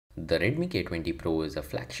The Redmi K20 Pro is a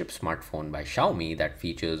flagship smartphone by Xiaomi that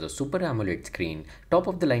features a Super AMOLED screen,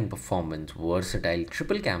 top-of-the-line performance, versatile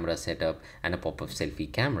triple camera setup, and a pop-up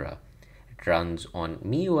selfie camera. It runs on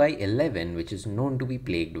MIUI 11, which is known to be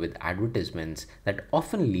plagued with advertisements that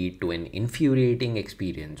often lead to an infuriating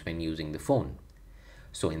experience when using the phone.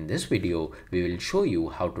 So in this video, we will show you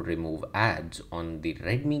how to remove ads on the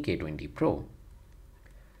Redmi K20 Pro.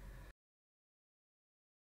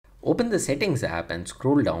 Open the Settings app and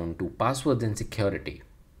scroll down to Passwords and Security.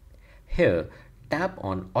 Here, tap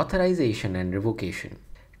on Authorization and Revocation.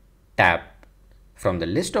 From the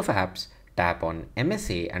list of apps, tap on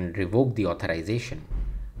MSA and revoke the authorization.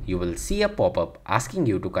 You will see a pop-up asking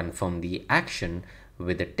you to confirm the action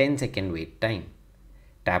with a 10-second wait time.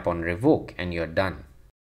 Tap on Revoke and you're done.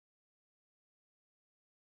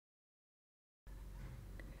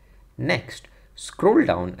 Next, scroll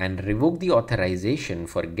down and revoke the authorization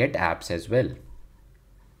for Get Apps as well.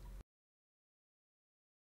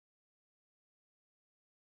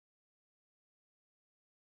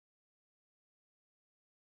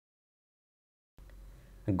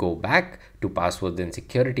 Go back to Passwords and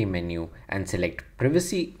Security menu and select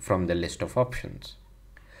Privacy from the list of options.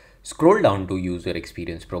 Scroll down to User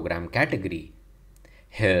Experience Program category.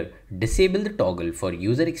 Here, disable the toggle for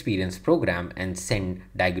User Experience Program and send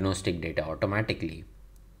diagnostic data automatically.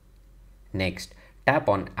 Next, tap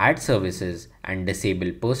on Ad Services and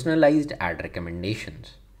disable Personalized Ad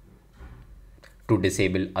Recommendations. To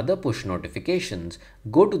disable other push notifications,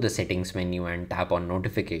 go to the Settings menu and tap on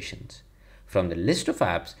Notifications. From the list of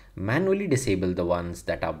apps, manually disable the ones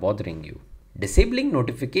that are bothering you. Disabling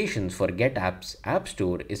notifications for Get Apps App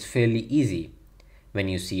Store is fairly easy. When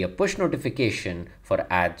you see a push notification for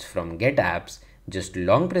ads from Get Apps, just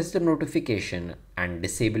long press the notification and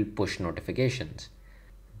disable push notifications.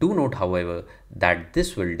 Do note, however, that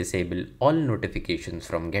this will disable all notifications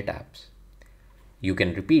from Get Apps. You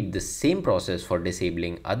can repeat the same process for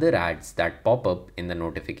disabling other ads that pop up in the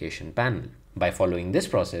notification panel. By following this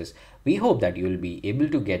process, we hope that you will be able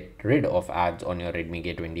to get rid of ads on your Redmi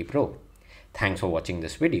K20 Pro. Thanks for watching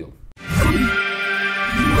this video.